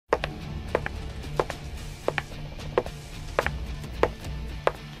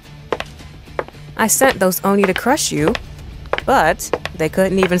I sent those Oni to crush you, but they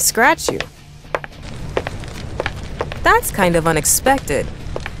couldn't even scratch you. That's kind of unexpected,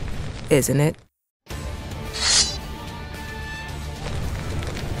 isn't it?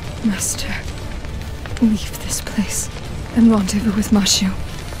 Master, leave this place and rendezvous with Mashu.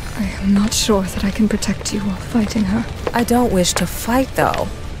 I am not sure that I can protect you while fighting her. I don't wish to fight, though.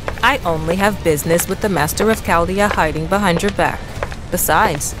 I only have business with the Master of Chaldea hiding behind your back.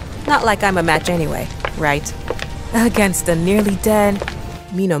 Besides, not like I'm a match anyway, right? Against the nearly dead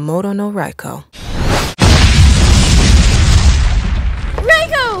Minamoto-no-Raikou.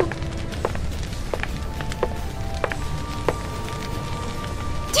 Raikou!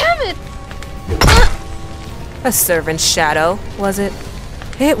 Damn it! A servant's shadow, was it?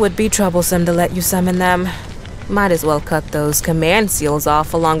 It would be troublesome to let you summon them. Might as well cut those command seals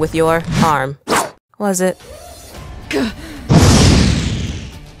off along with your arm. Was it?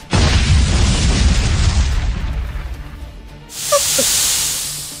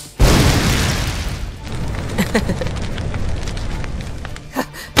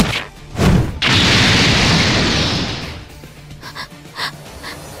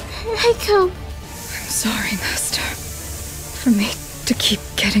 Raikou! I'm sorry, Master. For me to keep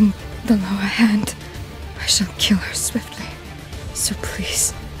getting the lower hand, I shall kill her swiftly. So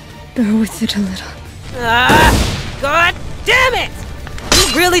please, bear with it a little. God damn it!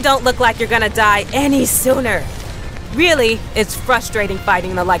 You really don't look like you're gonna die any sooner. Really, it's frustrating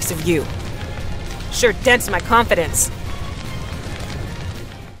fighting the likes of you. Sure dents my confidence.